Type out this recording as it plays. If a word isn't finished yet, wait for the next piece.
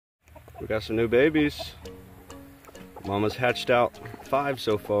We got some new babies. Mama's hatched out 5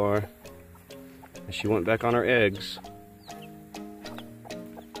 so far, and she went back on her eggs.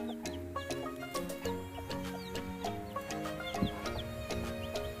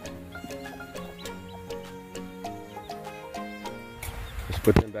 Let's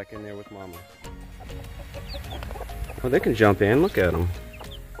put them back in there with Mama. Oh, they can jump in. Look at them.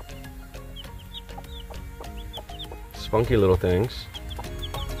 Spunky little things.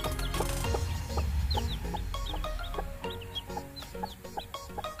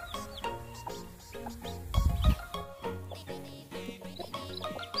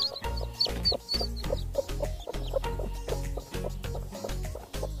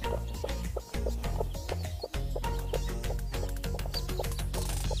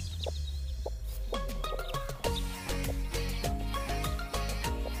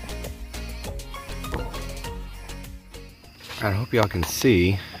 I hope y'all can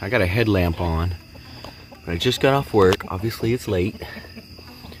see. I got a headlamp on, but I just got off work. Obviously it's late.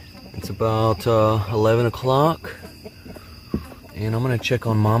 It's about 11 o'clock, and I'm gonna check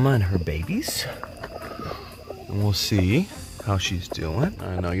on Mama and her babies, and we'll see how she's doing.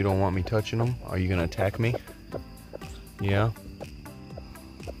 I know you don't want me touching them. Are you gonna attack me? Yeah.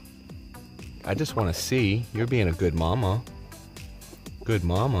 I just want to see. You're being a good mama. Good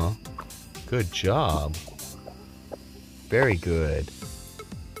mama. Good job. Very good.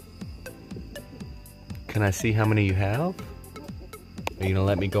 Can I see how many you have? Are you gonna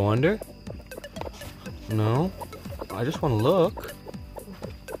let me go under? No? I just want to look.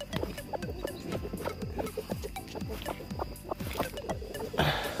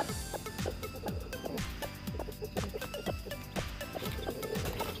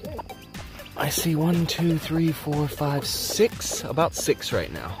 I see 1, 2, 3, 4, 5, 6. About 6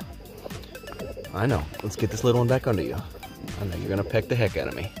 right now. I know. Let's get this little one back under you. I know you're gonna peck the heck out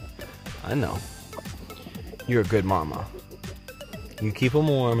of me. I know. You're a good mama. You keep them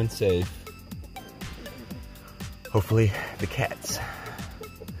warm and safe. Hopefully the cats.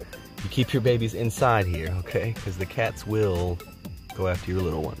 You keep your babies inside here, okay? Because the cats will go after your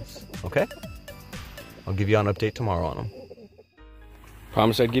little ones, okay? I'll give you an update tomorrow on them.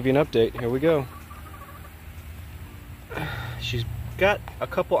 Promised I'd give you an update. Here we go. She's got a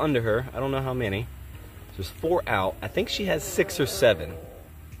couple under her. I don't know how many. There's 4 out. I think she has 6 or 7.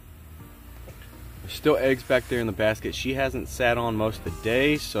 There's still eggs back there in the basket. She hasn't sat on most of the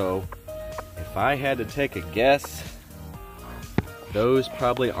day, so if I had to take a guess, those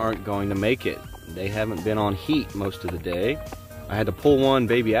probably aren't going to make it. They haven't been on heat most of the day. I had to pull one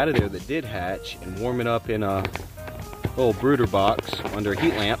baby out of there that did hatch and warm it up in a little brooder box under a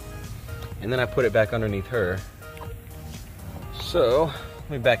heat lamp, and then I put it back underneath her. So, let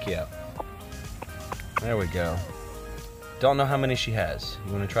me back you up. There we go. Don't know how many she has.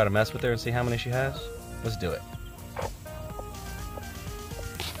 You want to try to mess with her and see how many she has? Let's do it.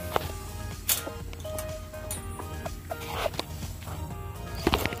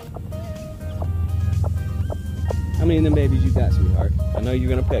 How many of them babies you got, sweetheart? I know you're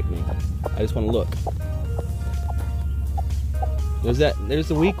gonna peck me. I just want to look. There's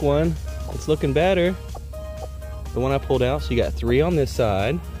the weak one. It's looking better. The one I pulled out. So you got 3 on this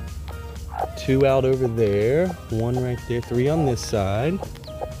side, 2 out over there, 1 right there, 3 on this side.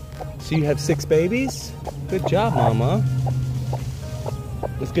 So you have 6 babies? Good job, Mama.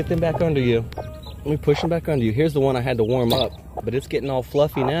 Let's get them back under you. Let me push them back under you. Here's the one I had to warm up, but it's getting all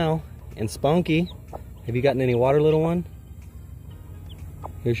fluffy now and spunky. Have you gotten any water, little one?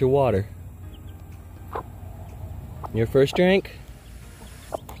 Here's your water. Your first drink?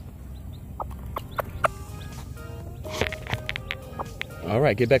 All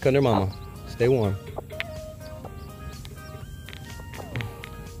right, get back under Mama. Stay warm.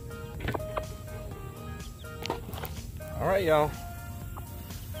 All right, y'all.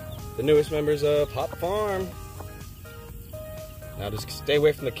 The newest members of Hop Farm. Now just stay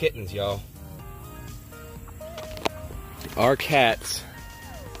away from the kittens, y'all. Our cats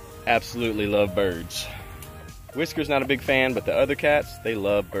absolutely love birds. Whisker's not a big fan, but the other cats, they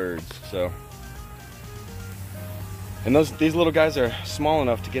love birds, so. And these little guys are small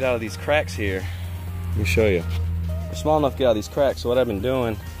enough to get out of these cracks here. Let me show you. They're small enough to get out of these cracks, so what I've been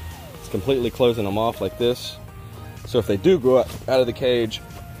doing is completely closing them off like this. So if they do go out of the cage,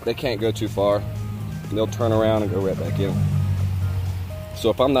 they can't go too far. And they'll turn around and go right back in.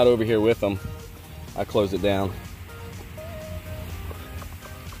 So if I'm not over here with them, I close it down.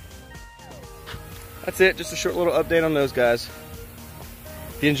 That's it, just a short little update on those guys.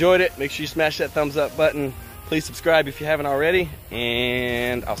 If you enjoyed it, make sure you smash that thumbs up button. Please subscribe if you haven't already,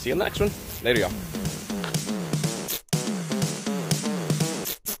 and I'll see you in the next one. Later, y'all.